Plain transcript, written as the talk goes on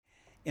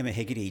Emma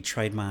Hegarty,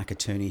 trademark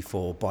attorney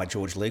for By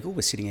George Legal.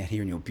 We're sitting out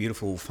here in your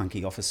beautiful,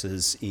 funky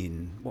offices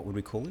in, what would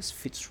we call this,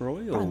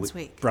 Fitzroy?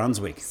 Brunswick.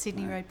 Brunswick.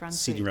 Sydney Road, Brunswick.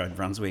 Sydney Road,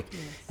 Brunswick.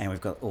 Yes. And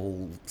we've got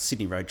all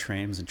Sydney Road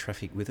trams and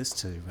traffic with us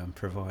to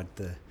provide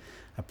the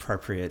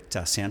appropriate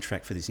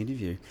soundtrack for this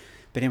interview.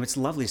 But Emma, it's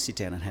lovely to sit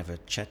down and have a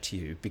chat to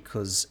you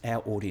because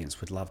our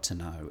audience would love to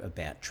know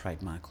about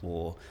trademark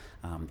law,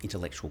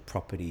 intellectual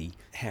property,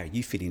 how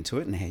you fit into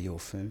it and how your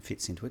firm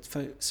fits into it.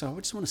 So I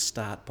just want to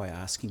start by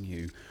asking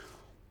you,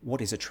 what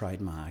is a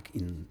trademark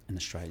in an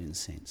Australian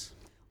sense?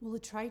 Well, a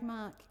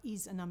trademark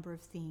is a number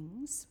of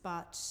things,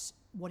 but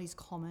what is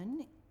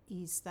common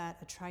is that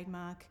a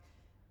trademark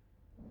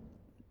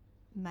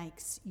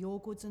makes your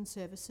goods and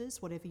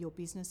services, whatever your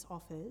business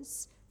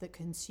offers, that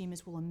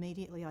consumers will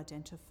immediately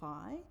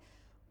identify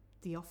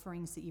the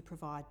offerings that you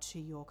provide to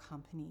your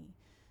company.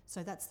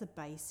 So that's the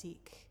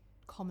basic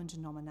common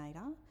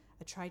denominator.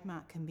 A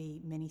trademark can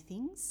be many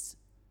things.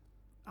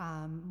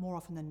 More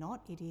often than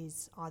not, it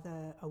is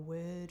either a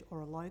word or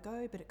a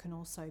logo, but it can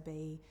also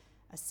be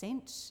a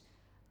scent,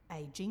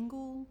 a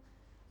jingle,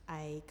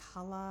 a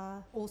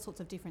colour, all sorts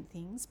of different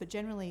things. But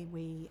generally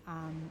we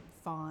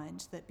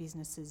find that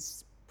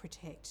businesses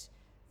protect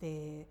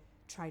their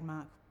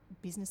trademark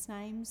business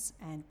names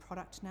and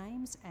product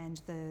names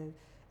and the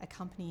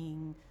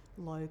accompanying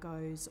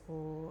logos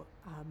or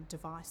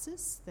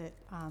devices that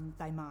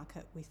they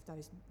market with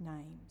those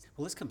names.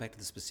 Well, let's come back to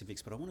the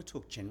specifics, but I want to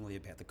talk generally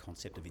about the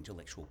concept of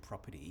intellectual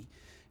property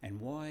and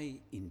why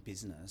in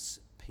business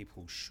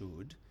people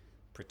should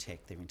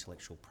protect their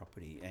intellectual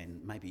property,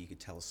 and maybe you could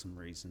tell us some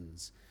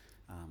reasons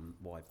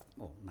why,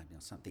 or maybe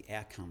not some, the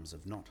outcomes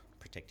of not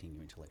protecting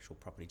your intellectual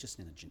property, just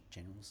in a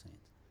general sense.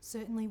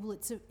 Certainly. Well,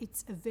 it's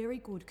a very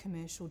good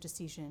commercial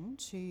decision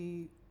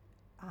to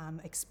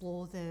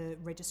explore the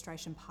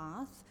registration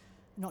path,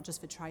 not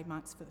just for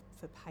trademarks,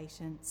 for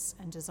patents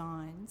and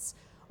designs.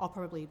 I'll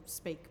probably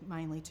speak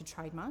mainly to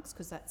trademarks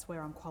because that's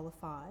where I'm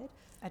qualified.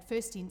 At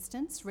first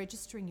instance,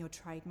 registering your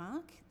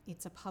trademark,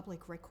 it's a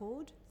public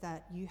record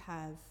that you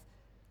have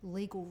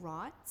legal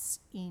rights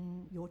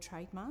in your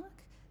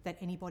trademark that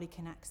anybody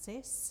can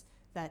access,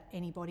 that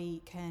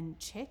anybody can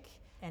check,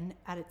 and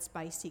at its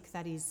basic,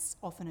 that is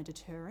often a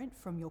deterrent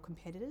from your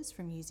competitors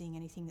from using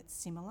anything that's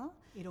similar.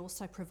 It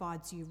also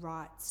provides you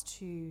rights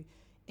to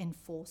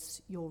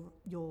enforce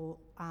your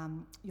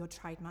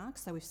trademark.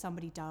 So if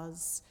somebody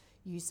does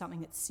use something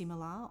that's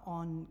similar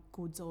on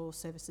goods or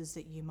services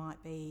that you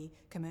might be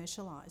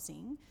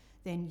commercialising,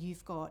 then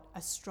you've got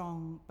a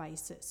strong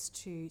basis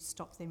to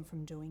stop them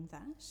from doing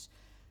that.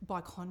 By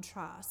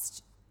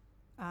contrast,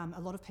 a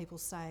lot of people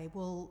say,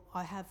 well,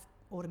 I have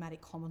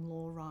automatic common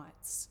law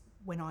rights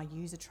when I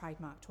use a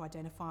trademark to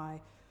identify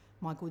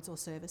my goods or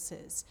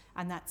services,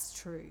 and that's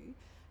true.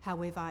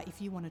 However,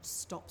 if you wanted to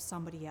stop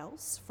somebody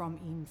else from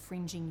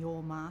infringing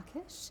your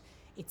market,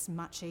 it's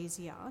much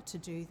easier to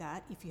do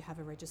that if you have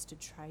a registered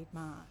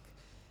trademark.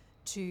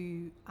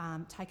 To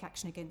take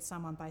action against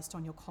someone based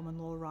on your common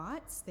law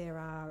rights, there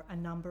are a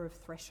number of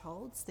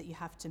thresholds that you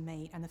have to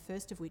meet, and the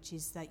first of which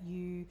is that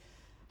you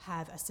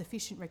have a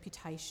sufficient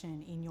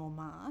reputation in your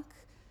mark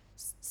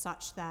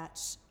such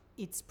that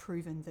it's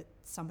proven that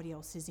somebody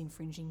else is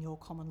infringing your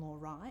common law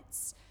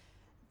rights.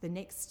 The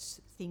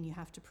next thing you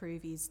have to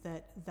prove is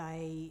that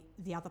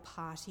the other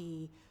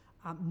party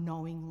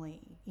knowingly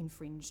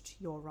infringed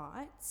your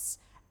rights.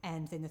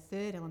 And then the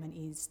third element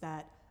is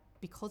that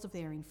because of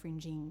their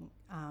infringing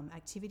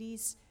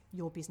activities,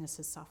 your business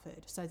has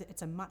suffered. So that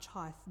it's a much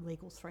higher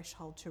legal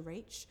threshold to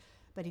reach.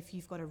 But if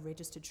you've got a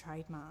registered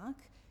trademark,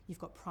 you've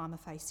got prima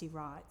facie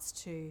rights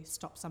to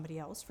stop somebody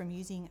else from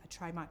using a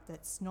trademark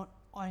that's not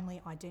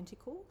only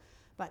identical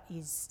but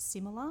is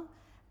similar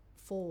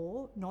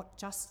for not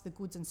just the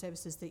goods and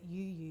services that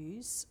you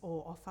use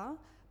or offer,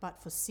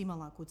 but for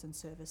similar goods and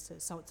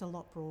services. So it's a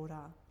lot broader.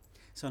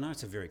 So I know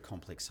it's a very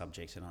complex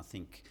subject, and I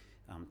think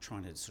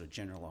trying to sort of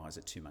generalise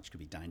it too much could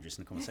be dangerous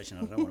in a conversation.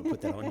 I don't want to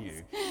put that on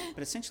you.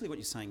 But essentially what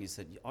you're saying is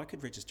that I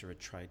could register a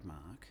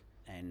trademark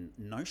and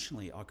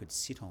notionally I could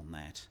sit on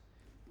that,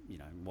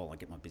 while I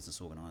get my business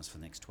organised for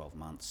the next 12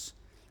 months,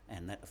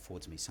 and that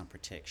affords me some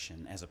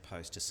protection, as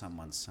opposed to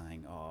someone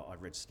saying, I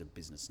registered a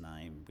business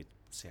name with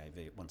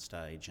CAV at one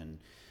stage and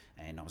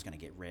I was going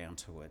to get round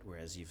to it,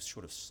 whereas you've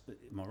sort of,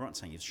 am I right in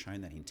saying you've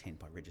shown that intent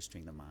by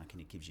registering the mark,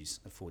 and it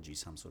affords you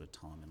some sort of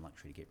time and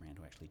luxury to get round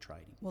to actually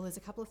trading? Well, there's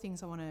a couple of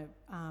things I want to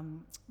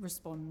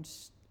respond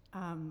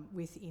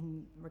with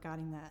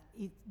regarding that.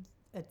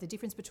 The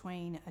difference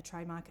between a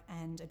trademark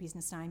and a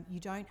business name, you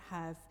don't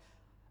have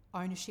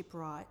ownership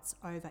rights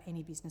over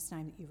any business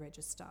name that you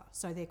register.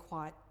 So they're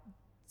quite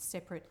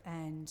separate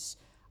and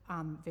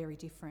very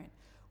different.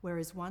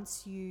 Whereas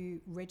once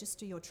you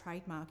register your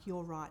trademark,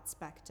 your rights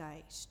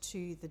backdate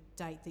to the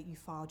date that you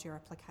filed your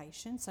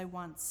application. So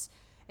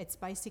it's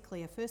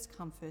basically a first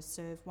come, first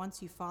serve.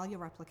 Once you file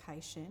your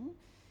application,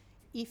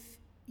 if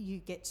you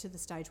get to the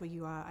stage where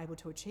you are able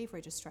to achieve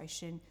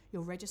registration,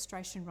 your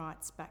registration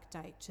rights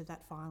backdate to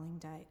that filing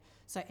date.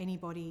 So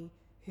anybody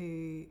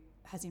who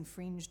has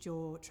infringed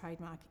your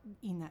trademark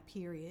in that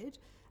period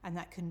and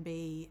that can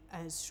be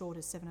as short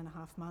as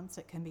 7.5 months.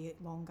 It can be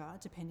longer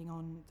depending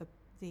on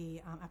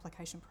the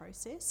application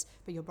process,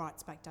 but your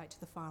rights backdate to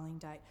the filing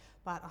date.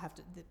 But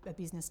a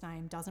business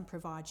name doesn't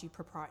provide you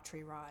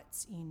proprietary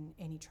rights in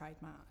any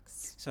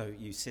trademarks. So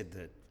you said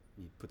that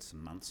you put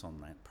some months on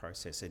that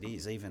process. It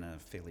is, even a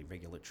fairly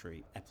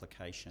regulatory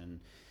application,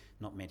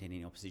 not met in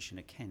any opposition,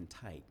 it can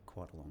take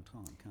quite a long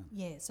time, can't it?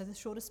 Yeah, so the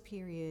shortest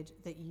period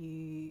that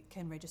you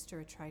can register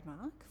a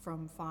trademark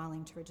from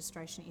filing to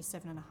registration is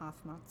 7.5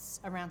 months,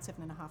 around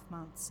 7.5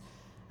 months.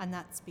 And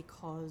that's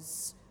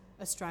because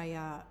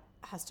Australia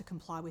has to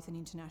comply with an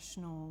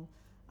international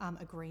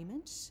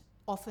agreement.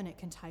 Often it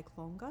can take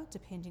longer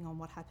depending on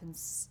what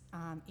happens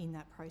in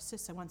that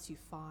process. So once you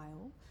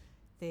file,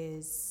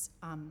 there's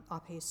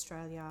IP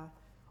Australia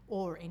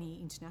or any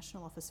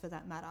international office for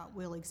that matter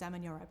will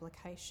examine your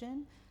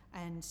application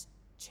and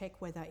check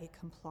whether it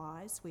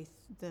complies with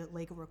the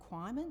legal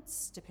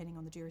requirements depending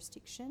on the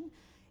jurisdiction.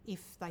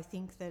 If they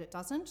think that it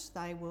doesn't,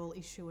 they will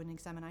issue an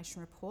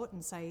examination report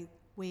and say,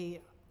 we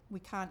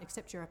can't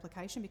accept your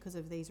application because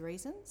of these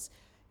reasons.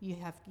 You're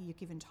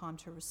given time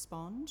to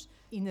respond.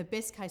 In the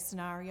best case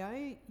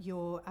scenario,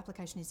 your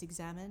application is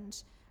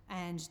examined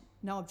and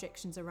no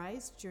objections are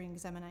raised during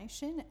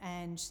examination,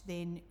 and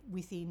then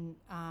within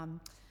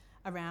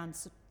around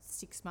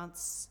 6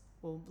 months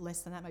or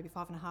less than that, maybe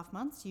 5.5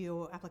 months,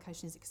 your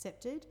application is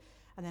accepted.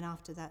 And then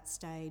after that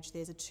stage,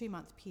 there's a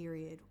 2-month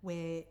period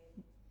where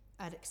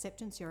at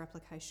acceptance your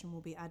application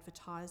will be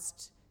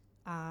advertised,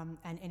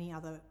 and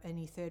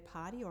any third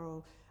party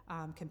or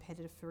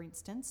competitor, for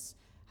instance,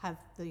 have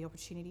the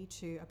opportunity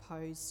to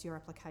oppose your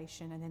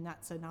application. And then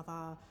that's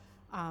another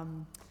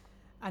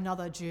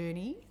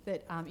journey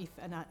that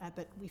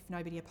but if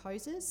nobody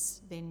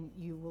opposes, then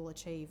you will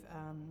achieve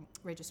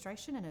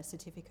registration and a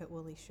certificate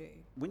will issue.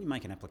 When you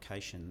make an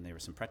application, there are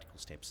some practical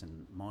steps,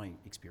 and my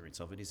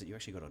experience of it is that you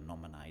actually got to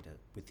nominate it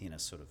within a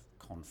sort of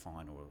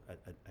confine or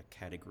a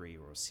category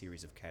or a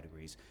series of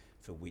categories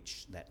for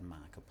which that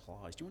mark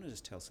applies. Do you want to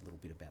just tell us a little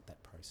bit about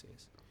that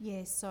process?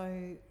 Yeah,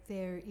 so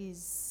there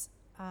is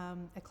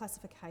a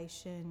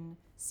classification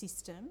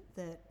system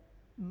that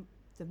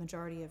the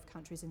majority of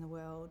countries in the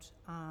world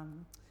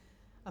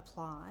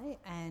apply,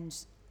 and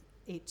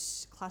it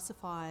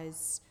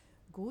classifies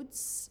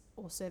goods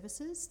or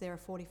services. There are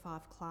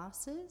 45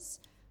 classes.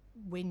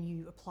 When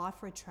you apply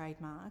for a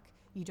trademark,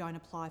 you don't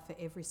apply for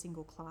every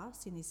single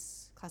class in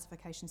this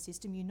classification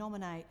system. You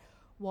nominate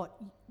what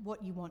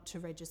you want to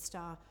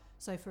register.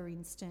 So for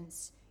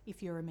instance,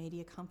 if you're a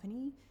media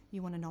company,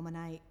 you want to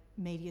nominate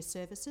media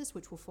services,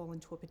 which will fall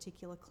into a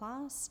particular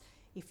class.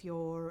 If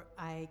you're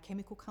a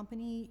chemical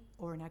company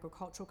or an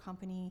agricultural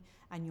company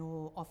and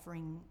you're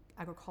offering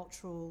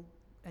agricultural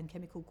and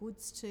chemical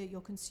goods to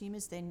your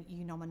consumers, then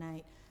you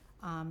nominate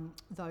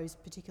those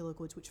particular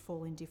goods which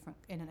fall in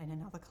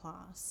another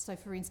class. So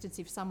for instance,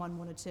 if someone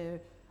wanted to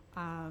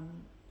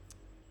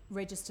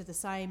register the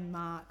same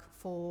mark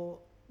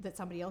that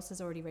somebody else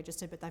has already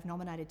registered, but they've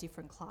nominated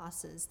different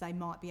classes, they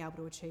might be able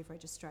to achieve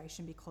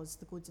registration because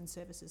the goods and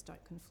services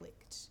don't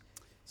conflict.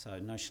 So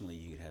notionally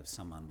you could have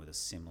someone with a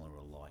similar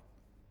or like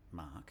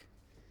mark,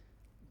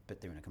 but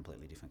they're in a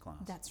completely different class.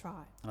 That's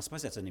right. And I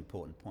suppose that's an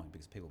important point,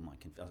 because people might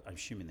I'm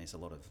assuming there's a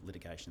lot of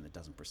litigation that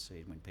doesn't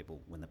proceed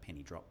when the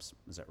penny drops.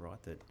 Is that right?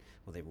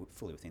 They're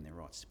fully within their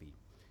rights to be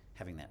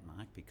having that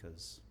mark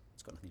because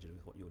it's got nothing to do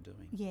with what you're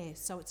doing. Yeah,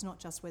 so it's not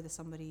just whether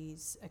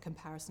somebody's a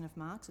comparison of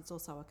marks, it's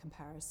also a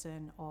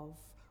comparison of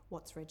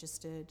what's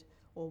registered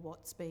or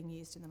what's being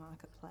used in the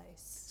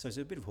marketplace. So there's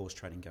a bit of horse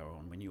trading go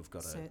on when you've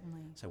got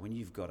Certainly. So when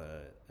you've got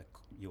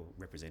you're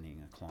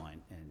representing a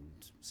client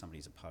and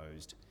somebody's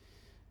opposed,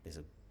 there's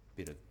a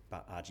bit of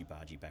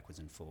argy-bargy backwards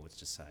and forwards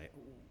to say,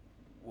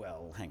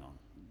 well, hang on,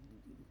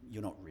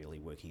 you're not really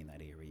working in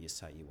that area. You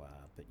say you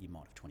are, but you might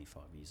have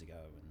 25 years ago,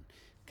 and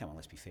come on,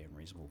 let's be fair and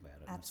reasonable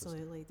about it.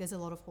 Absolutely. There's a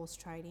lot of horse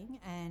trading,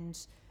 and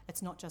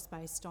it's not just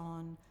based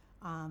on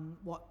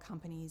what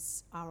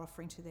companies are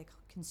offering to their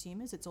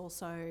consumers. It's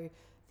also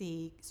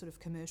the sort of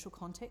commercial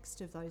context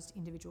of those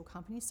individual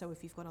companies. So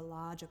if you've got a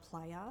larger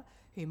player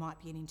who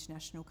might be an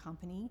international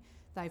company,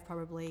 they've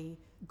probably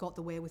got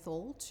the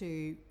wherewithal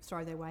to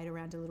throw their weight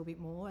around a little bit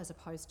more, as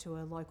opposed to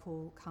a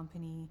local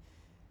company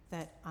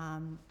that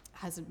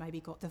hasn't maybe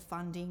got the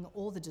funding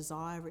or the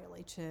desire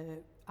really to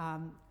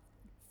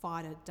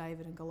fight a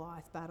David and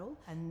Goliath battle.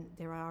 And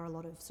there are a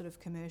lot of sort of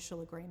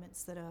commercial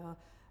agreements that are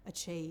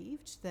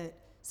achieved that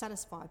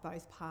satisfy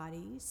both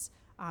parties.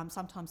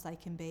 Sometimes they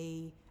can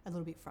be a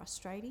little bit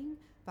frustrating,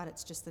 but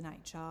it's just the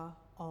nature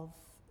of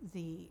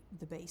the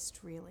beast,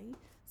 really.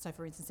 So,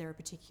 for instance, there are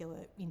particular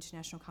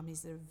international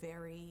companies that are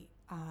very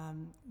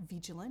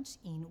vigilant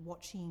in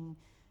watching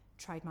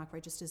trademark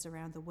registers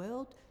around the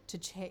world to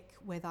check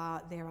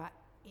whether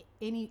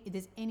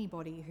there's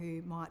anybody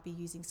who might be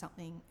using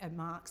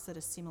marks that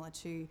are similar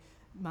to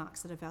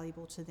marks that are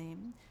valuable to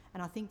them.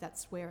 And I think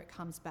that's where it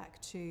comes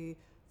back to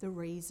the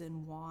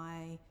reason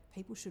why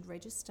people should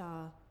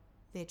register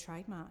their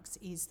trademarks,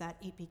 is that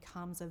it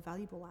becomes a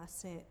valuable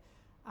asset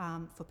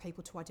for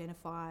people to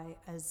identify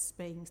as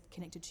being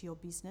connected to your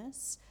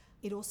business.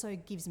 It also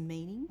gives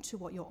meaning to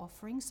what you're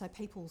offering. So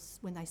people,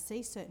 when they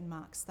see certain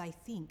marks, they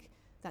think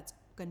that's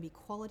going to be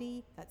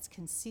quality, that's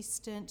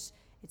consistent,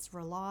 it's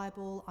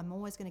reliable, I'm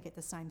always going to get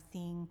the same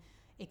thing.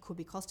 It could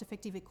be cost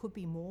effective, it could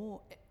be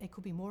more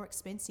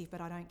expensive, but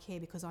I don't care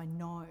because I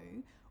know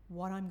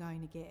what I'm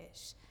going to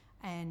get.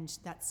 And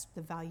that's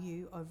the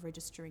value of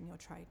registering your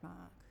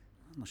trademark.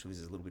 I'm not sure this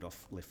is a little bit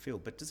off left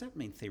field, but does that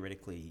mean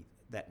theoretically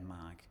that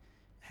mark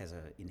has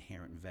an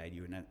inherent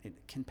value, and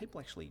can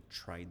people actually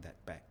trade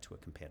that back to a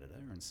competitor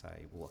and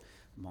say, well,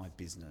 my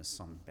business,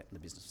 I'm back in the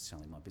business of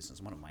selling my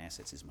business, one of my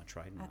assets is my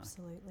trademark?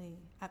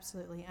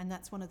 Absolutely. And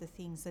that's one of the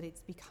things that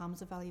it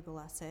becomes a valuable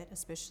asset,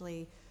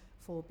 especially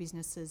for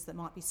businesses that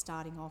might be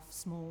starting off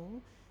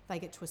small. They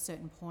get to a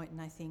certain point and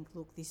they think,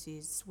 look, this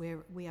is where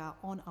we are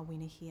on a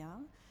winner here.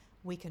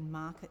 We can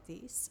market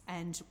this,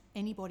 and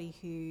anybody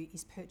who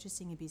is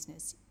purchasing a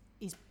business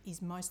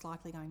is most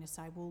likely going to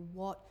say, well,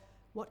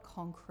 what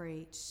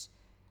concrete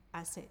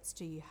assets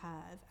do you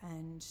have?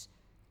 And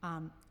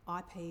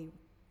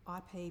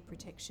IP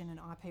protection and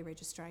IP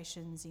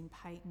registrations in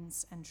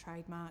patents and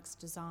trademarks,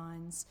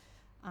 designs,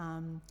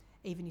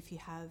 even if you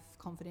have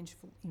confidential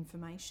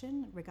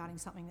information regarding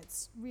something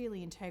that's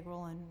really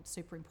integral and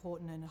super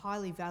important and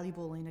highly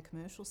valuable in a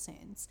commercial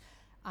sense,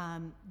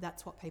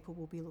 that's what people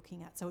will be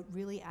looking at. So it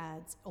really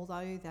adds,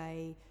 although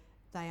they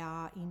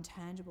are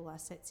intangible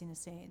assets in a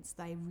sense,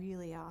 they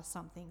really are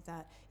something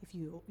that if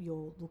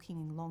you're looking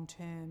in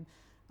long-term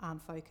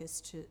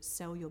focus to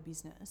sell your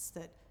business,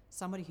 that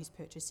somebody who's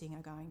purchasing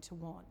are going to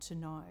want to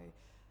know,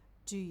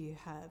 do you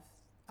have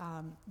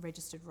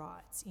registered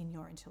rights in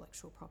your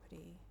intellectual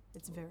property?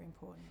 It's very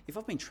important. If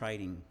I've been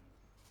trading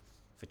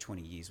for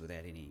 20 years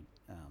without any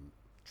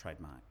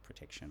trademark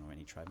protection or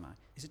any trademark,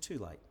 is it too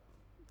late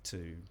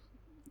to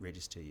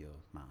register your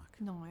mark?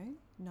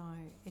 No,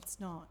 it's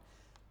not.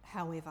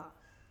 However,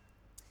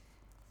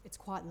 it's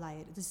quite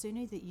late. The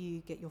sooner that you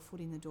get your foot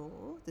in the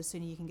door, the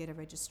sooner you can get a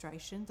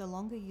registration. The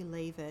longer you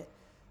leave it,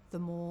 the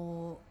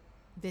more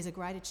there's a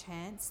greater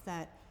chance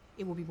that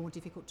it will be more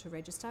difficult to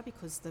register,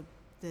 because the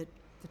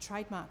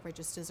trademark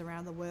registers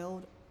around the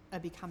world are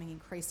becoming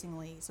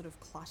increasingly sort of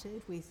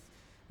cluttered with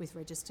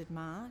registered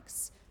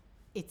marks.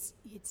 It's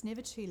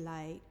never too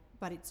late,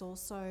 but it's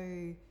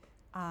also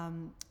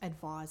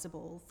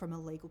advisable from a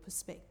legal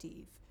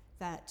perspective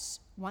that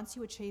once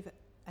you achieve,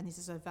 and this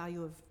is a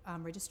value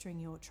of registering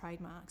your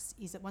trademarks,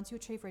 is that once you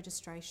achieve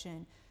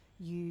registration,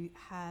 you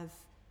have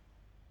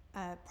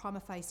a prima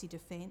facie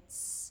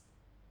defence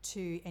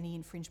to any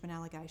infringement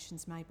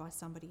allegations made by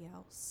somebody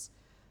else.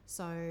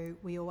 So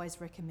we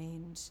always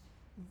recommend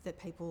that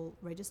people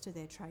register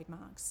their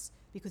trademarks,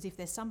 because if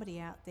there's somebody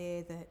out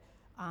there that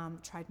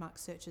trademark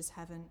searchers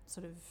haven't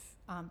sort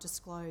of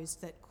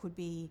disclosed that could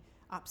be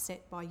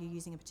upset by you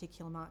using a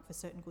particular mark for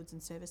certain goods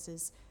and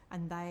services,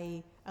 and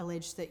they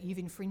allege that you've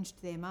infringed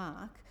their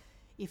mark,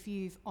 if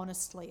you've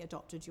honestly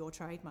adopted your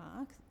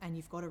trademark and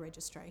you've got a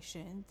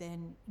registration,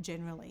 then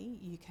generally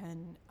you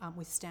can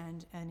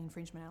withstand an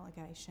infringement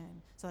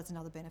allegation. So that's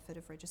another benefit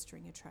of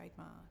registering your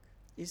trademark.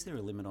 Is there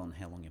a limit on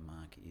how long your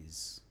mark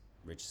is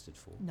registered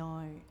for?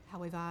 No.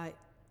 However,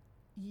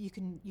 you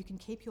can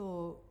keep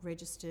your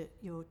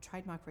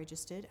trademark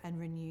registered and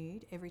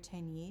renewed every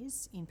 10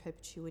 years in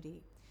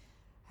perpetuity.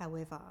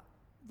 However,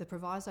 the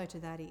proviso to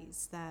that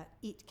is that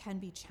it can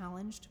be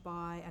challenged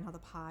by another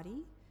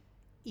party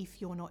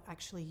if you're not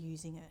actually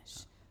using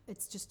it.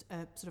 It's just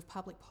a sort of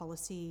public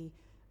policy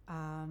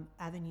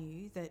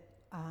avenue that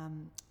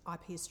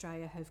IP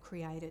Australia have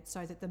created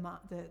so that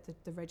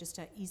the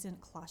register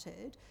isn't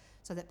cluttered,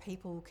 so that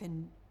people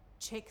can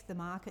check the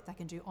market, they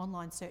can do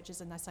online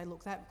searches and they say,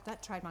 look,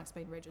 that trademark's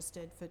been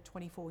registered for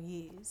 24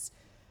 years,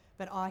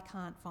 but I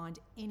can't find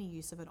any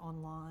use of it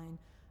online.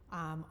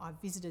 I've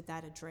visited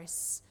that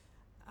address,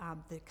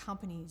 the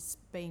company's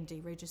been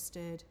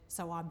deregistered,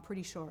 so I'm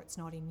pretty sure it's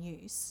not in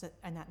use,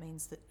 and that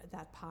means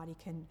that party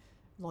can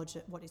lodge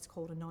what is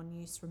called a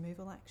non-use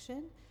removal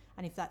action,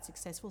 and if that's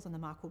successful, then the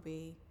mark will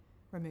be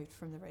removed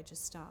from the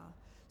register.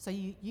 So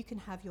you can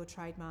have your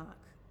trademark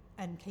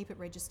and keep it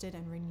registered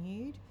and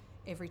renewed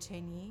every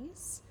 10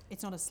 years.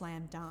 It's not a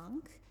slam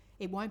dunk.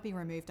 It won't be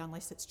removed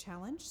unless it's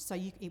challenged, so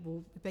it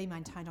will be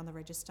maintained on the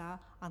register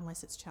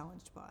unless it's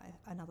challenged by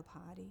another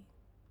party.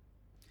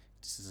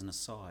 Just as an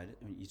aside,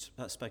 I mean, you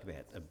spoke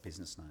about a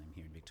business name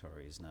here in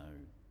Victoria.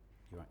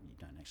 You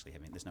don't actually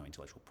have there's no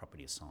intellectual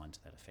property assigned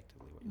to that,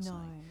 effectively, what you're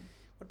saying.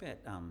 What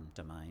about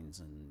domains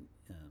and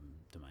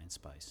domain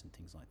space and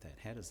things like that?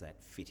 How does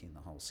that fit in the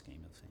whole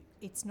scheme of things?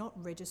 It's not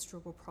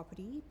registrable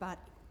property, but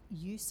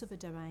use of a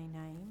domain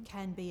name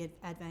can be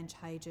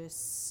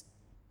advantageous.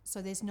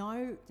 So there's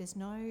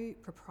no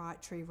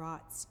proprietary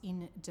rights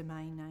in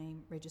domain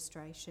name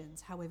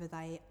registrations. However,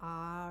 they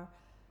are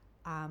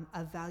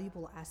a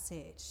valuable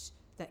asset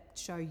that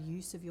show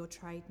use of your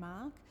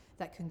trademark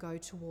that can go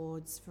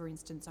towards, for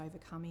instance,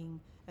 overcoming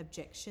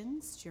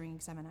objections during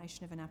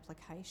examination of an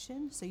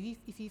application. So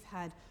if you've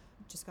had,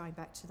 just going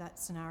back to that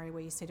scenario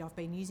where you said, I've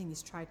been using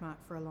this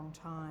trademark for a long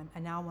time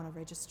and now I want to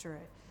register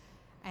it,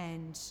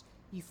 and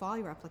you file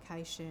your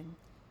application,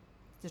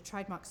 the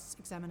trademarks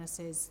examiner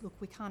says, look,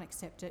 we can't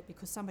accept it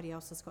because somebody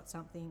else has got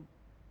something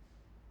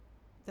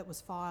that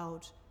was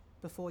filed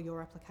before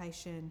your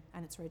application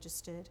and it's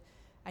registered,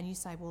 and you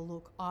say, well,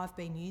 look, I've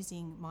been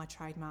using my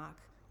trademark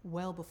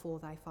well before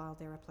they filed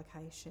their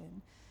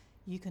application,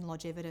 you can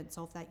lodge evidence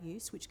of that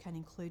use, which can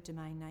include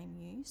domain name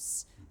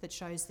use, that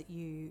shows that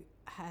you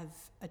have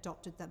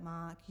adopted that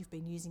mark, you've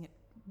been using it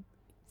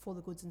for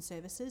the goods and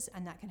services,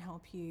 and that can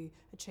help you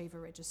achieve a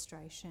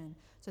registration.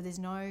 So there's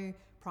no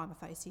prima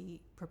facie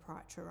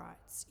proprietary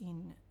rights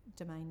in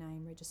domain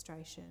name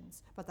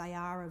registrations, but they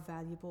are a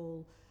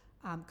valuable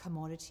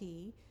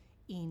commodity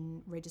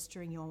in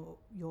registering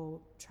your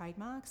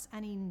trademarks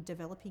and in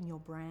developing your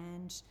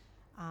brand.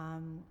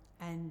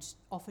 And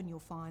often you'll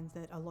find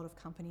that a lot of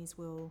companies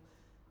will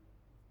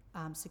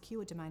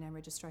secure domain name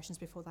registrations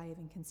before they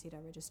even consider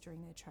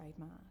registering their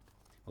trademark.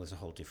 Well, there's a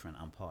whole different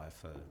umpire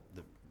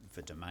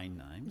for domain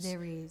names.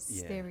 There is.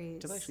 Yeah. There is.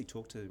 Do they actually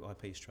talk to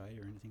IP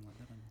Australia or anything like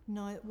that?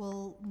 No.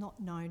 Well, not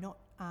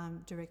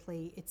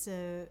directly. It's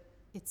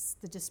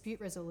the dispute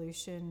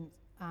resolution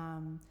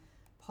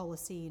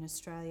policy in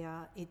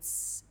Australia.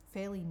 It's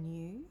fairly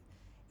new.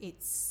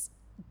 It's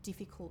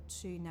difficult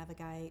to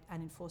navigate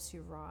and enforce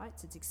your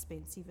rights. It's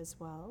expensive as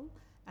well,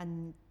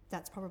 and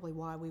that's probably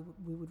why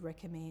we would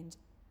recommend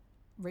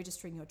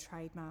registering your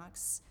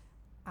trademarks.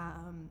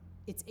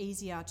 It's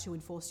easier to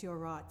enforce your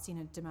rights in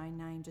a domain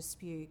name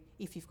dispute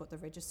if you've got the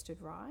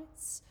registered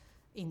rights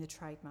in the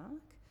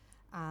trademark,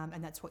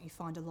 and that's what you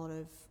find a lot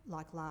of,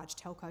 like large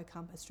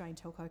Australian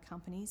telco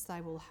companies.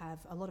 They will have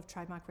a lot of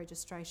trademark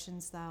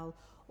registrations. They'll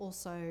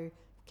also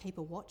keep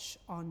a watch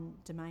on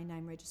domain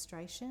name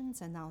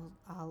registrations, and they'll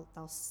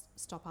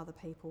stop other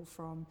people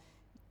from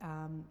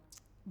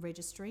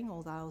registering,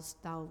 or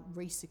they'll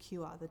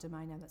re-secure the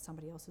domain name that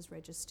somebody else has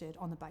registered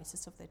on the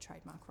basis of their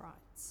trademark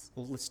rights.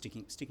 Well, let's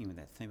sticking with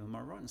that theme. Am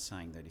I right in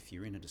saying that if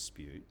you're in a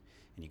dispute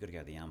and you've got to go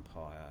to the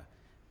umpire,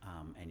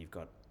 and you've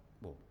got,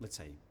 well, let's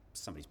say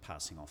somebody's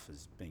passing off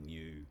as being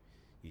you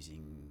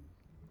using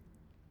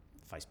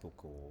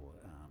Facebook or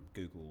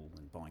Google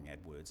and buying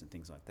AdWords and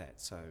things like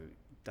that, so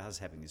does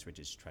having this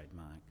registered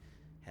trademark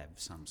have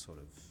some sort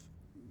of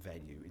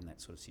value in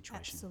that sort of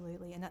situation?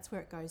 Absolutely, and that's where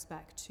it goes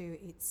back to,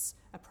 it's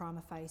a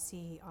prima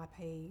facie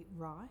IP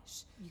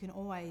right. You can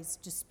always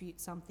dispute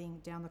something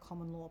down the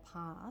common law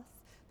path,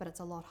 but it's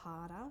a lot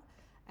harder.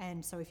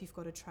 And so if you've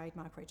got a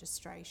trademark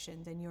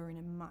registration, then you're in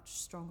a much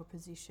stronger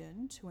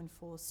position to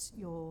enforce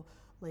your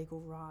legal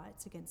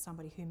rights against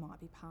somebody who might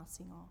be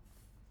passing off.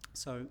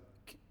 So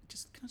can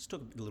I just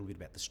talk a little bit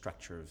about the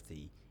structure of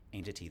the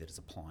entity that is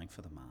applying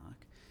for the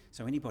mark?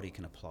 So anybody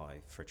can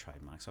apply for a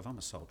trademark. So if I'm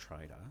a sole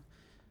trader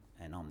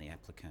and I'm the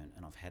applicant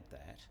and I've had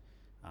that,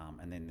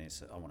 and then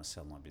I want to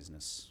sell my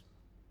business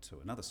to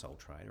another sole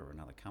trader or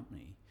another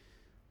company,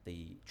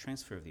 the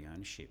transfer of the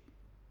ownership,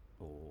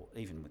 or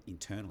even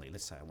internally,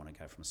 let's say I want to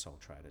go from a sole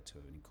trader to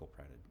an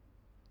incorporated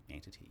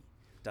entity,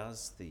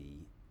 does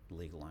the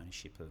legal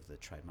ownership of the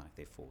trademark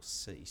therefore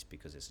cease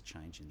because there's a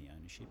change in the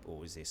ownership,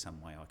 or is there some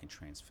way I can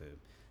transfer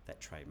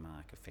that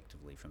trademark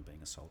effectively from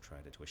being a sole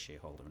trader to a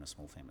shareholder in a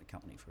small family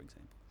company, for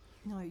example?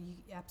 No,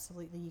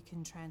 you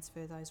can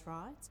transfer those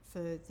rights.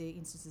 For the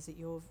instances that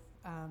you've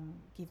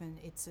given,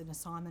 it's an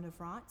assignment of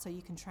rights, so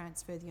you can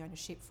transfer the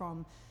ownership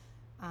from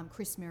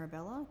Chris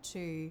Mirabella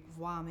to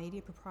Voir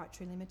Media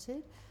Proprietary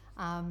Limited.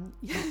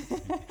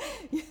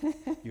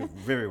 You're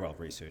very well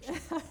researched.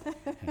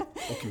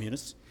 Or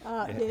communists.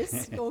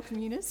 Yes, or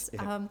communists.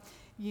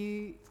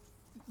 Yeah.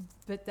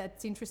 But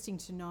that's interesting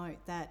to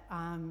note that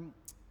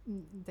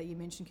that you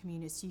mentioned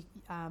communists.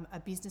 A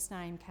business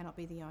name cannot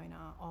be the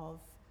owner of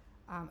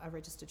a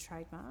registered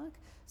trademark.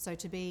 So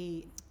to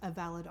be a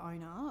valid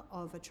owner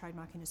of a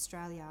trademark in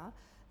Australia,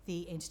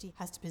 the entity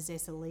has to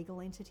possess a legal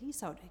entity,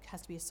 so it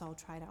has to be a sole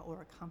trader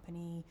or a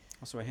company.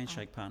 So a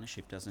handshake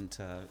partnership doesn't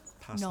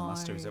pass the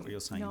muster, is that what you're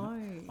saying? No.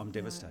 I'm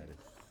devastated.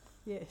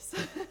 Yes.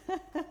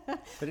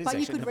 But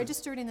you could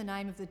register it in the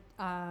name of the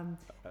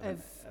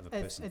of a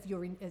person.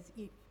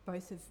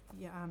 Both of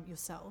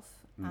yourself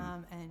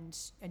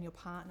and your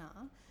partner,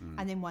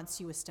 and then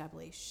once you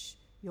establish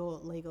your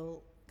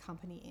legal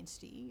company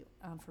entity,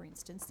 for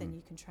instance, then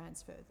you can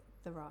transfer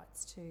the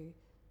rights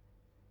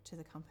to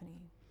the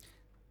company.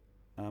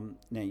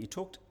 Now, you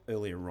talked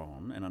earlier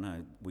on, and I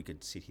know we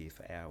could sit here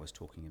for hours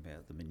talking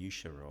about the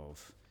minutiae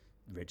of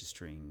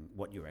registering,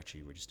 what you're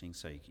actually registering.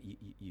 So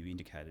you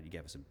indicated, you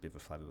gave us a bit of a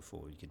flavour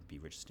before, you could be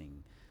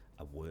registering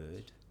a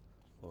word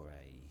or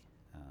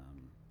a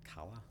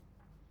colour.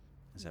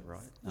 Is that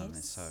right?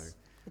 Yes. So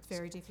it's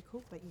very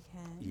difficult, but you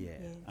can. Yeah,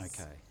 yes.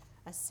 okay.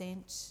 A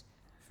scent,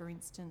 for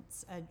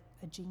instance,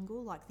 a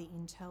jingle, like the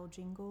Intel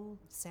jingle,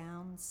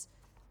 sounds,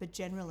 but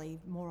generally,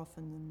 more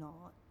often than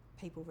not,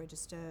 people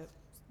register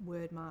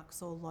word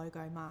marks or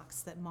logo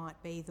marks that might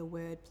be the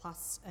word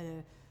plus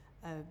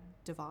a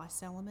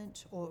device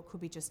element, or it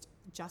could be just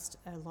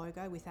a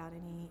logo without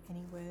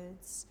any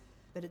words,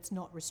 but it's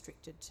not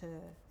restricted to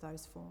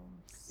those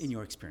forms. In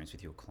your experience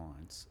with your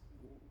clients,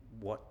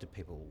 what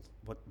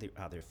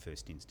are their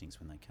first instincts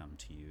when they come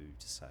to you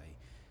to say,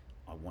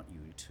 I want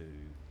you to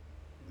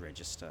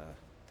register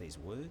these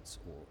words,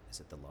 or is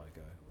it the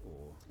logo,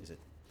 or is it?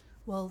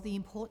 Well, the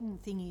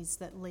important thing is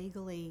that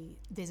legally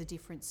there's a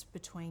difference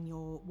between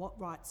what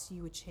rights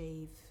you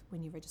achieve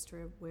when you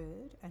register a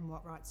word and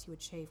what rights you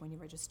achieve when you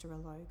register a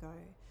logo.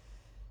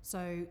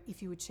 So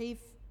if you achieve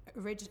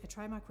a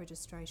trademark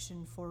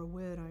registration for a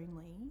word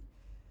only,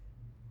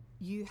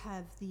 you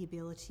have the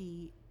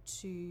ability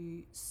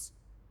to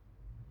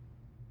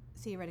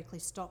theoretically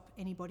stop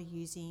anybody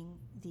using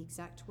the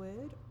exact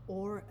word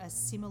or a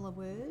similar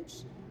word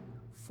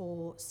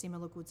for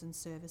similar goods and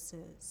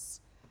services.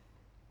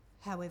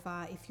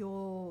 However, if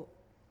you're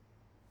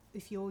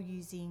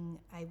using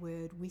a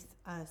word with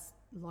a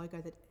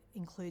logo that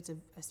includes a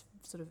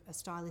sort of a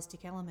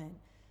stylistic element,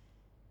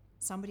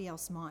 somebody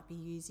else might be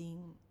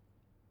using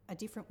a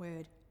different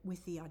word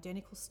with the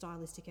identical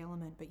stylistic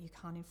element, but you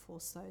can't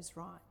enforce those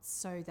rights.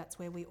 So that's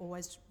where we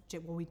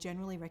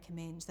generally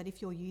recommend that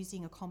if you're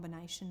using a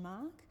combination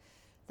mark,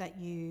 that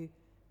you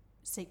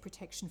seek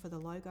protection for the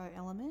logo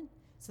element.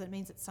 So that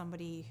means that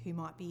somebody who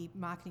might be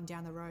marketing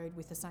down the road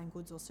with the same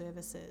goods or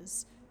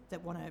services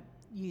that want to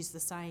use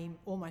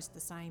almost the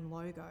same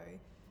logo,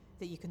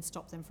 that you can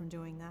stop them from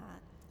doing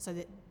that, so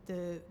that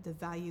the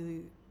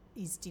value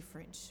is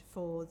different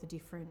for the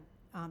different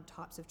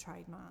types of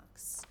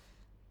trademarks.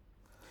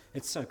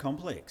 It's so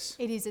complex.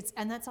 It is.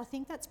 I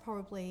think that's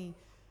probably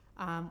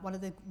one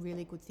of the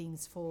really good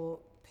things for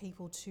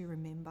people to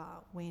remember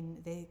when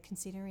they're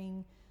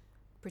considering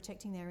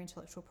protecting their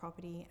intellectual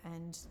property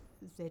and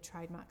their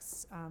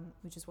trademarks,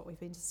 which is what we've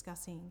been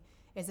discussing,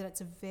 is that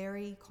it's a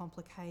very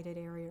complicated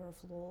area of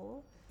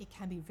law. It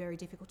can be very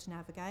difficult to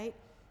navigate.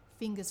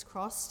 Fingers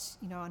crossed,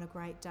 on a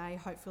great day,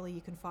 hopefully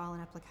you can file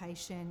an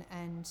application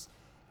and,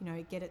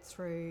 get it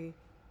through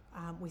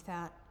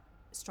without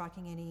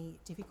striking any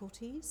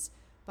difficulties.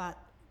 But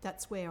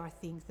that's where I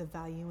think the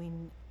value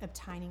in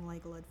obtaining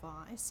legal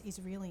advice is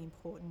really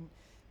important,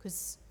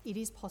 because it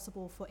is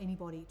possible for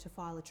anybody to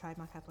file a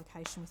trademark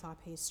application with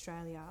IP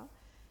Australia,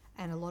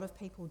 and a lot of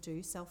people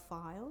do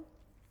self-file.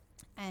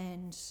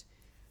 And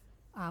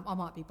I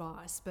might be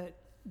biased, but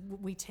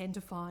we tend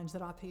to find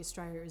that IP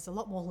Australia is a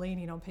lot more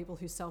lenient on people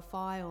who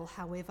self-file.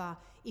 However,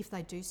 if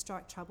they do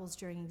strike troubles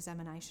during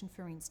examination,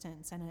 for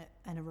instance,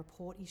 and a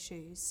report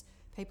issues,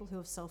 people who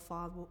have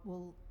self-filed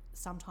will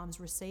sometimes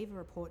receive a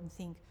report and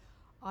think,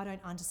 I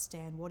don't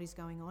understand what is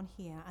going on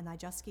here, and they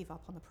just give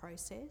up on the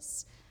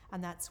process.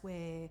 And that's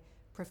where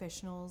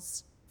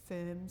professionals,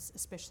 firms,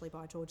 especially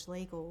by George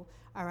Legal,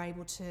 are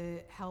able to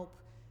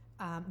help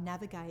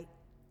navigate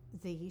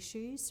the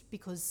issues,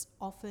 because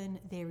often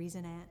there is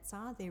an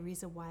answer, there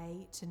is a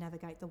way to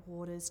navigate the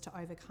waters to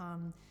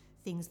overcome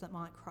things that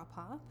might crop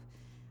up.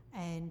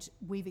 And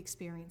we've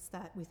experienced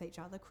that with each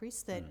other,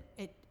 Chris, that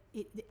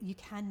you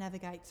can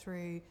navigate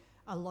through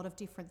a lot of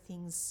different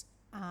things,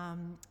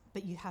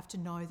 but you have to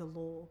know the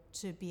law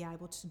to be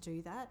able to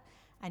do that.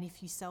 And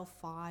if you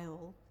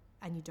self-file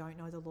and you don't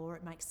know the law,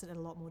 it makes it a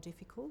lot more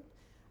difficult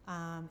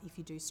if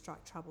you do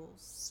strike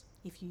troubles.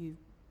 If you,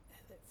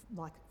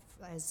 like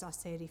as I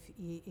said,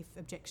 if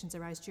objections are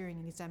raised during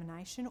an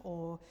examination,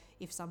 or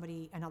if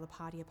another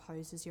party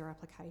opposes your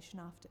application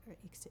after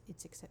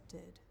it's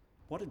accepted.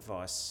 What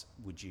advice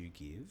would you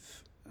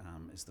give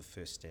as the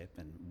first step,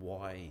 and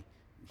why?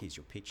 Here's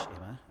your pitch,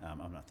 Emma.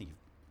 I think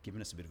you've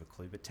given us a bit of a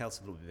clue, but tell us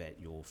a little bit about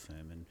your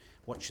firm and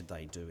what should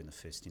they do in the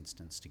first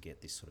instance to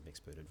get this sort of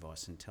expert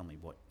advice, and tell me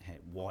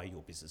why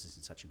your business is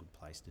in such a good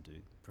place to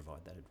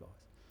provide that advice.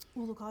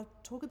 Well, look, I'll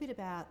talk a bit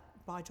about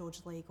By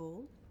George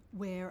Legal.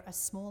 We're a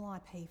small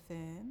IP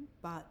firm,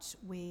 but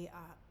we've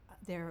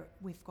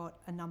got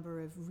a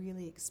number of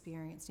really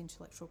experienced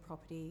intellectual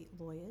property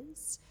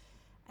lawyers,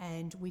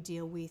 and we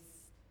deal with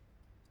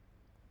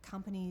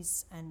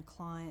companies and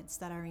clients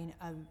that are in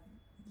a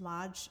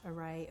large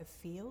array of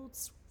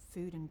fields: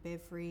 food and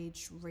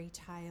beverage,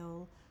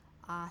 retail,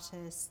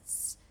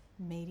 artists,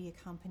 media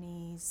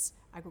companies,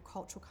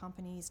 agricultural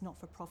companies,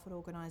 not-for-profit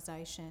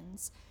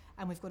organisations.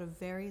 And we've got a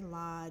very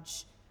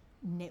large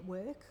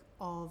network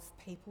of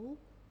people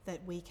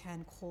that we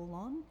can call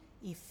on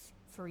if,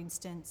 for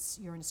instance,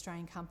 you're an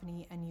Australian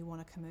company and you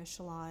want to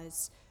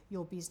commercialise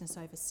your business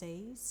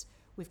overseas.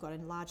 We've got a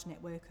large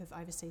network of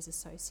overseas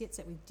associates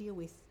that we deal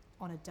with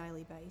on a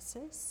daily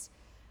basis.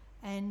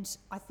 And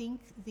I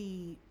think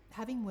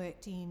having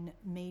worked in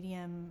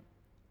medium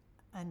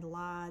and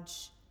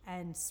large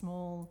and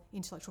small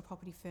intellectual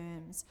property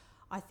firms,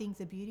 I think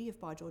the beauty of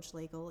By George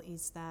Legal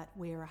is that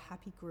we're a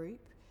happy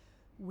group.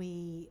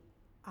 We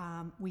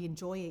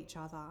enjoy each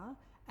other,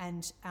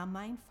 and our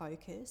main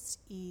focus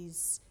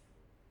is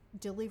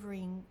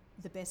delivering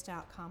the best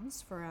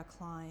outcomes for our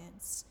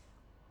clients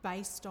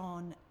based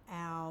on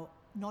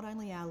not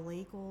only our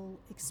legal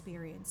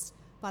experience,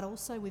 but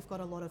also we've got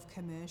a lot of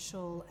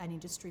commercial and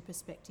industry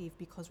perspective,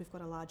 because we've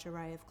got a large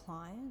array of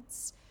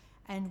clients,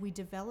 and we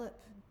develop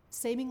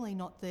seemingly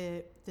not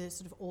the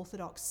sort of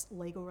orthodox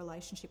legal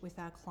relationship with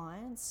our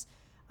clients.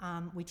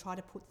 We try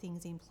to put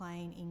things in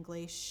plain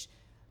English.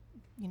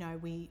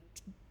 We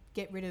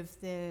get rid of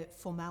the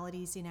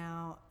formalities in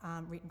our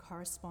written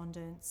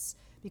correspondence,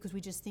 because we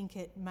just think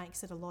it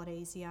makes it a lot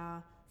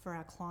easier for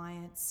our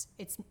clients.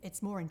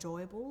 It's more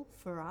enjoyable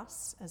for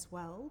us as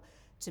well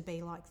to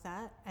be like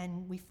that,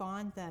 and we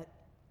find that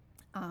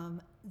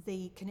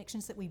the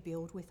connections that we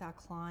build with our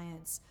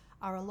clients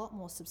are a lot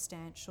more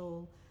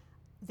substantial.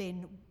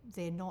 Then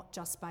they're not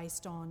just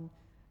based on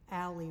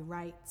hourly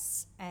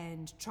rates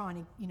and trying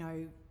to, you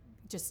know,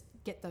 just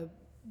get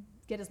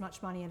as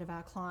much money out of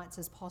our clients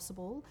as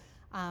possible.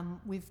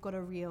 We've got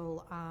a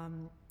real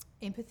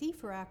empathy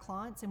for our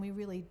clients, and we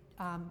really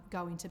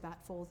go into bat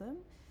for them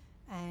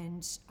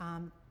and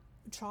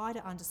try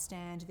to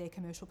understand their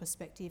commercial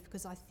perspective,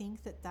 because I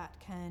think that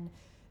can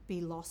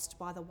be lost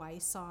by the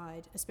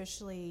wayside,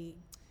 especially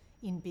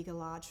in bigger,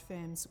 large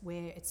firms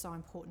where it's so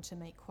important to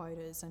meet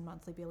quotas and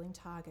monthly billing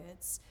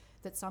targets,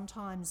 that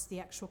sometimes the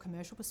actual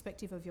commercial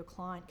perspective of your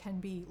client can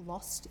be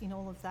lost in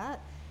all of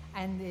that,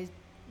 and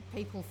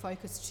people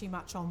focus too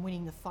much on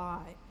winning the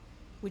fight,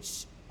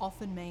 which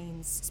often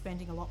means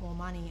spending a lot more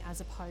money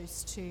as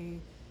opposed to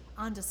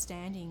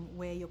understanding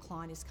where your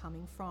client is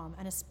coming from.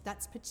 And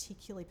that's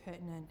particularly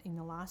pertinent in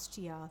the last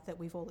year that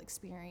we've all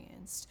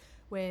experienced,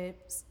 where,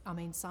 I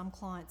mean, some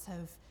clients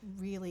have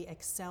really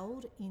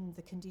excelled in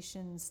the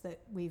conditions that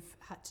we've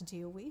had to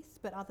deal with,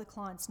 but other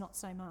clients not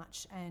so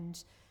much.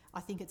 And I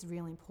think it's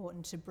really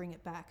important to bring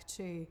it back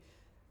to,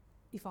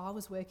 if I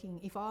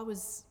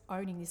was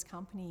owning this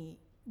company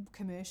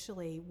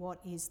commercially, what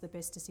is the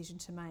best decision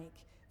to make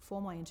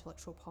for my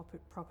intellectual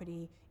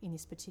property in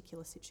this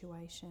particular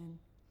situation?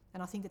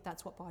 And I think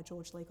that's what By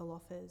George Legal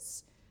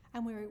offers.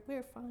 And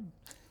we're fun.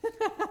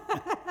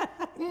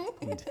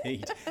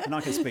 Indeed. And I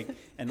can speak,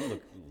 and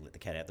look, we'll let the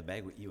cat out the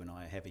bag. You and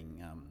I are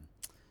having,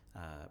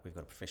 we've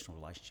got a professional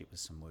relationship with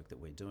some work that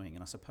we're doing.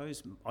 And I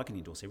suppose, I can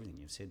endorse everything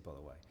you've said, by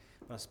the way.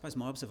 But I suppose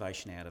my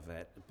observation out of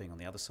that, being on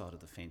the other side of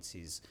the fence,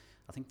 is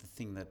I think the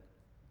thing that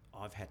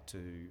I've had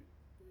to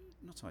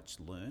not so much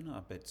learn,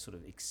 but sort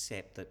of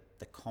accept that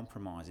the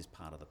compromise is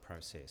part of the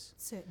process.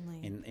 Certainly.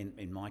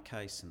 In my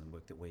case, in the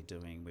work that we're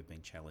doing, we've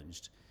been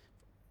challenged,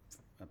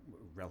 a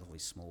relatively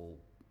small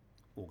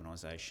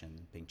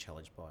organisation being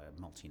challenged by a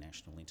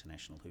multinational,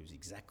 international, who's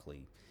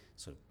exactly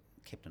sort of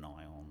kept an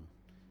eye on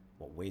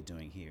what we're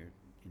doing here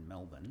in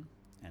Melbourne.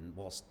 And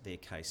whilst their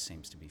case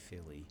seems to be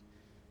fairly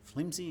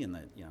flimsy, and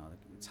that, you know,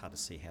 it's hard to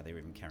see how they're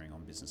even carrying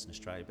on business in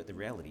Australia, but the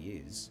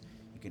reality is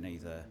you can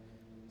either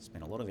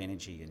spend a lot of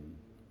energy and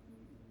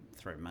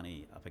throw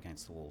money up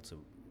against the wall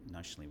to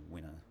notionally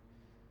win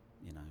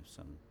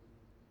some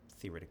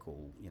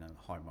theoretical,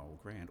 high moral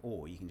ground,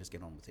 or you can just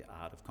get on with the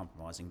art of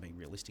compromising, being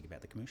realistic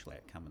about the commercial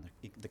outcome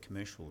and the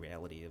commercial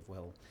reality of,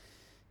 well,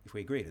 if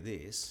we agree to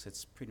this,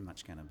 it's pretty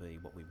much going to be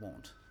what we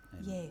want,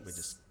 and yes, we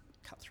just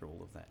cut through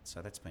all of that.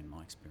 So that's been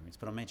my experience.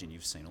 But I imagine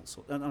you've seen all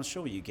sorts, and I'm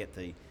sure you get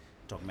the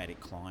dogmatic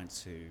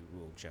clients who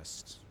will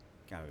just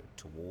go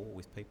to war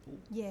with people.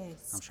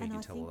 Yes. I'm sure you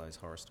can tell all those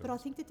horror stories. But I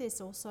think that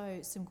there's also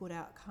some good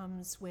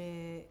outcomes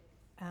where,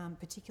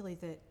 particularly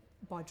that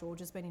By George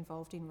has been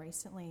involved in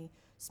recently,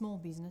 small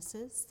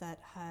businesses that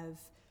have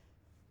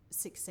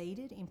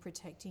succeeded in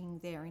protecting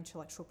their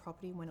intellectual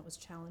property when it was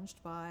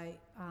challenged by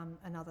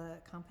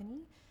another company.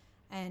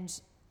 And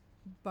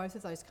both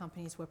of those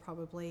companies were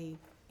probably,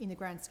 in the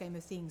grand scheme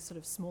of things, sort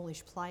of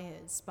smallish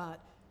players, but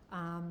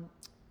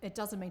it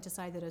doesn't mean to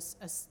say that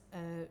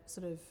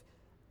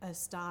a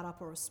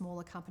startup or a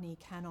smaller company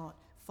cannot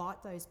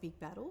fight those big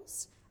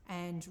battles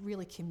and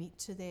really commit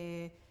to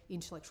their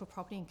intellectual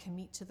property and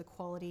commit to the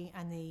quality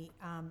and the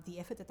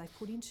effort that they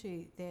put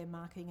into their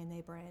marketing and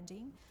their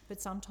branding.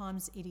 But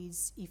sometimes it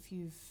is, if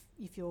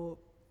you're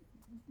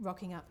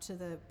rocking up to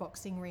the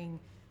boxing ring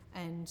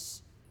and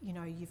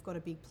you've got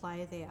a big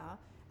player there,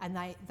 and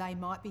they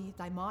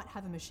might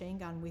have a machine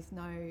gun with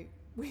no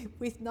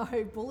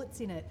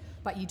bullets in it,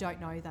 but you don't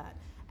know that,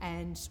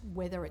 and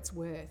whether it's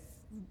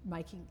worth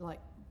making, like,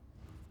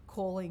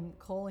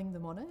 calling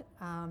them on it,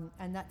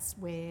 and that's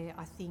where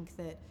I think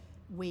that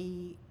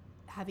we,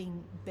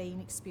 having been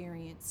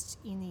experienced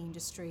in the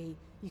industry,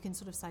 you can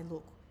sort of say,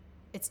 look,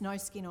 it's no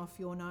skin off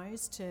your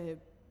nose to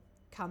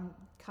come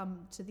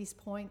to this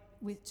point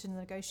to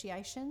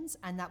negotiations,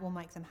 and that will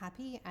make them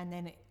happy, and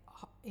then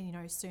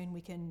soon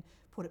we can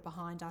put it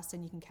behind us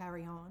and you can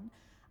carry on.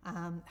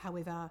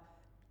 However,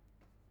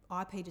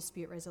 IP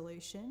dispute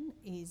resolution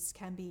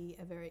can be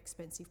a very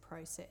expensive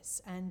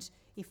process, and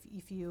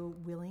if you're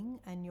willing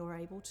and you're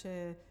able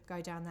to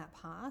go down that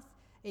path,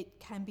 it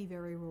can be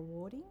very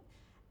rewarding,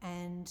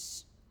 and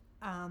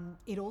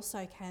it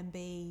also can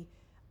be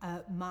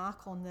a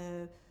mark on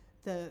the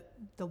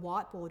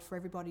whiteboard for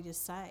everybody to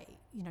say,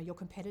 your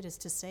competitors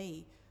to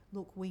see,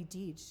 look, we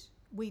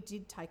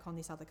did take on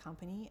this other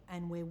company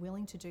and we're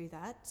willing to do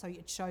that. So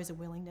it shows a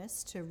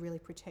willingness to really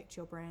protect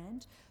your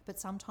brand. But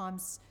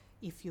sometimes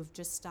if you've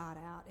just started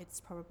out, it's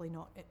probably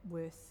not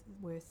worth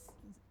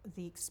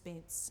the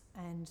expense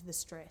and the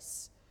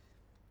stress.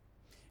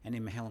 And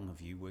Emma, how long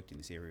have you worked in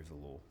this area of the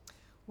law?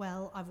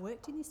 Well, I've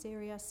worked in this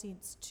area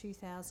since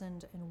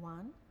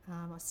 2001.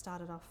 I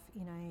started off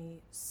in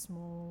a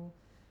small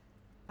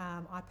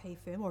IP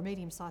firm, or a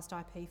medium-sized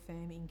IP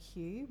firm in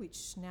Kew,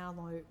 which now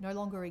no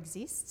longer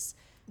exists.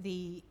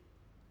 The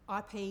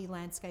IP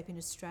landscape in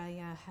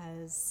Australia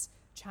has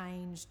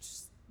changed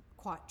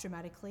quite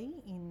dramatically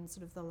in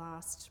sort of the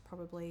last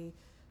probably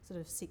sort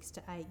of 6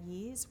 to 8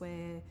 years,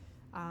 where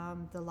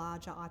the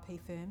larger IP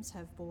firms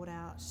have bought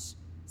out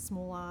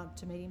smaller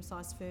to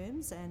medium-sized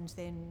firms and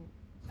then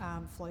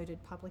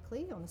floated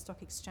publicly on the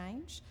stock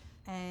exchange.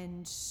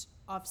 And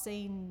I've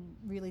seen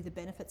really the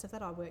benefits of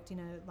that. I worked in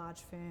a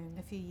large firm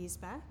a few years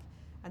back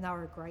and they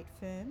were a great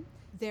firm.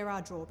 There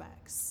are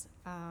drawbacks,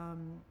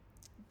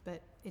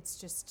 but it's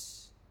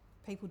just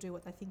people do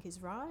what they think is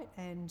right.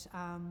 And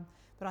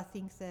but I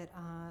think that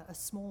a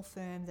small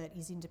firm that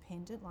is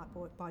independent, like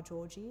By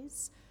George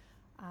is,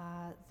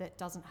 that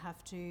doesn't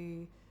have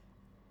to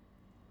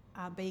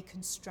be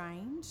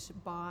constrained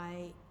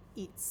by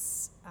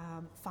its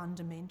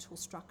fundamental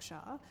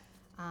structure,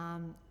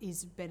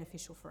 is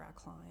beneficial for our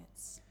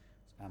clients.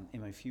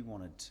 Emma, if you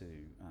wanted to,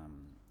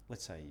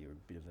 let's say you're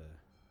a bit of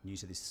new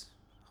to this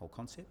whole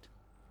concept,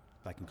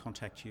 they can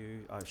contact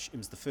you. It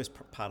was the first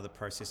part of the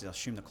process. I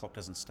assume the clock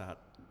doesn't start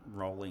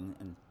rolling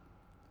and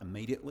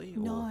immediately?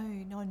 No,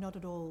 not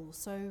at all.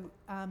 So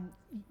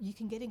you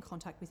can get in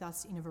contact with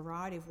us in a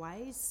variety of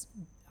ways.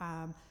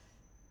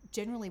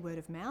 Generally, word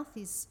of mouth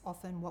is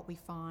often what we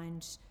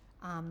find.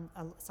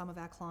 Some of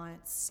our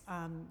clients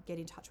get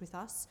in touch with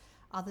us.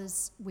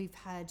 Others, we've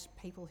had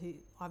people who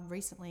have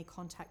recently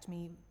contacted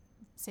me,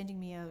 sending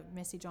me a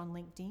message on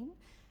LinkedIn,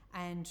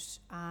 and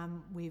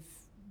we've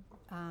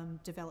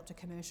developed a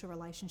commercial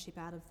relationship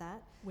out of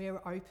that. We're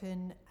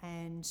open,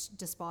 and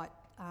despite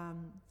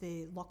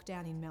the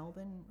lockdown in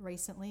Melbourne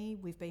recently,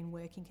 we've been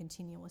working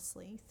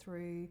continuously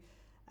through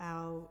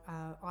our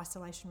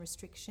isolation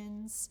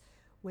restrictions.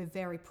 We're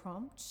very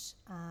prompt,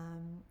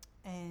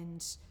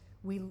 and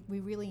we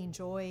really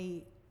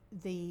enjoy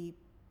the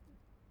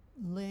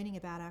learning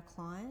about our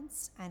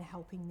clients and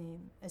helping them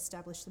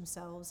establish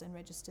themselves and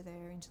register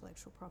their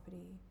intellectual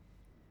property.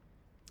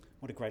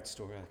 What a great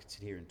story. I could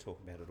sit here and talk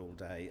about it all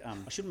day.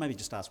 I should maybe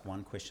just ask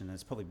one question, and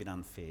it's probably a bit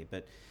unfair,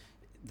 but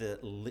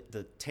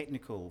the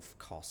technical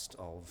cost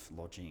of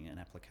lodging an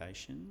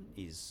application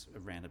is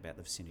around about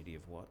the vicinity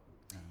of what?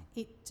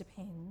 It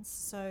depends.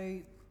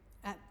 So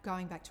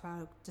going back to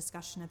our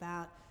discussion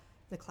about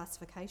the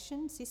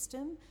classification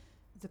system,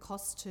 the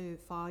cost to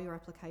file your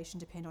application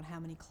depend on how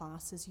many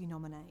classes you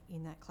nominate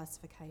in that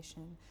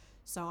classification.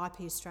 So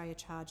IP Australia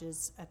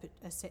charges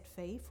a set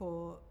fee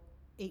for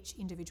each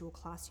individual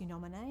class you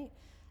nominate.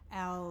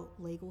 Our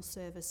legal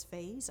service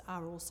fees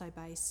are also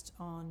based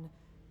on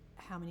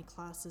how many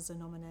classes are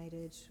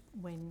nominated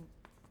when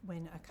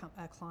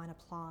a client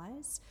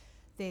applies.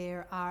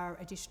 There are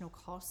additional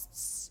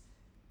costs.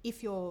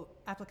 If your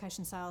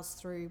application sails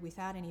through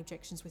without any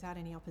objections, without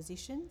any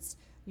oppositions,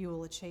 you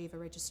will achieve a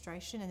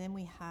registration. And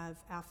then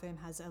our firm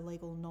has a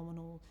legal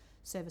nominal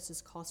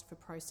services cost for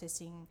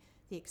processing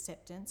the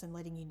acceptance and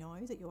letting you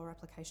know that your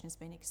application has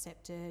been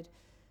accepted,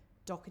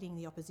 docketing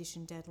the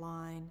opposition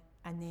deadline,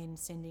 and then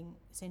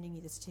sending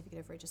you the certificate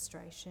of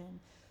registration.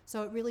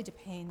 So it really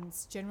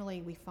depends.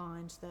 Generally, we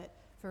find that,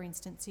 for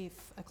instance,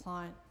 if a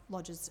client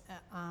lodges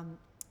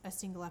a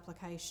single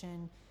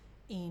application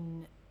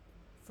in,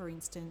 for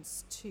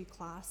instance, 2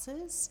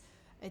 classes,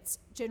 it's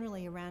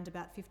generally around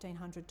about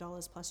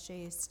 $1,500 plus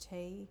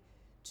GST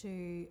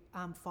to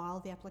file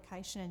the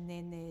application, and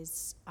then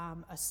there's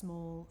a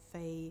small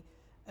fee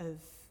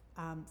of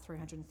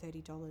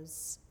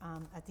 $330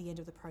 at the end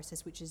of the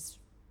process, which is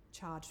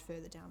charged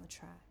further down the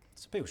track.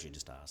 So people should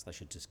just ask. They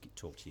should just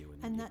talk to you.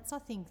 And that's, I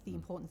think, the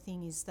important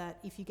thing is that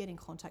if you get in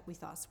contact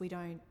with us, we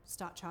don't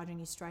start charging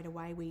you straight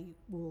away. We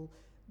will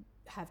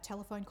have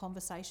telephone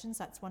conversations.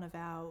 That's one of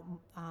our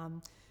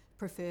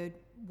preferred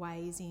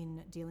ways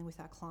in dealing with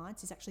our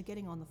clients, is actually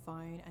getting on the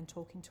phone and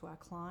talking to our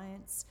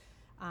clients,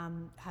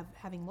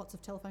 having lots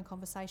of telephone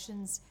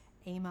conversations,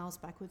 emails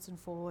backwards and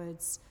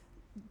forwards,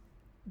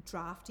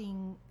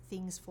 drafting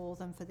things for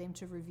them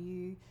to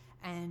review,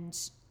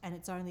 and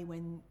it's only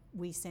when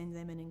we send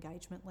them an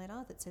engagement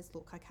letter that says,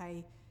 look,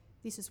 okay,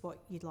 this is what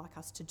you'd like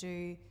us to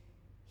do,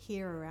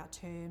 here are our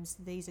terms,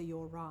 these are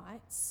your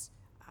rights,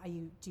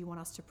 do you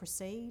want us to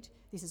proceed,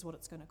 this is what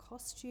it's going to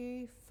cost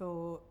you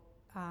for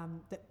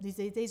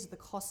these are the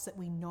costs that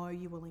we know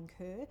you will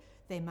incur.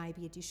 There may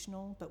be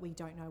additional, but we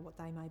don't know what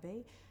they may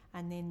be.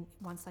 And then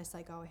once they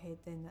say go ahead,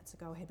 then that's a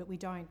go ahead. But we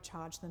don't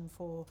charge them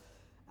for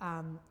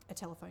a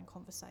telephone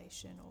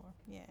conversation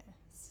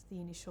it's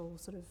the initial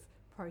sort of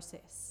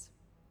process.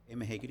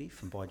 Emma Hegarty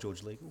from By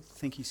George Legal,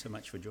 thank you so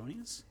much for joining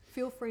us.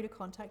 Feel free to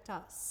contact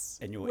us.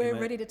 And we're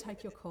ready to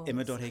take your calls.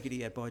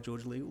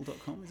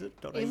 Emma.Hegarty@bygeorgelegal.com, is it?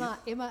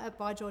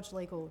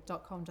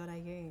 Emma@bygeorgelegal.com.au.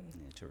 Yeah,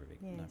 terrific.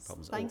 Yes. No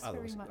problems. Thanks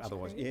very much,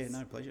 Otherwise, Chris. yeah,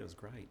 no, pleasure. It was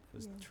great. It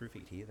was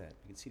terrific to hear that.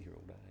 We could sit here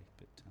all day,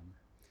 but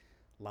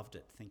loved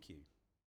it. Thank you.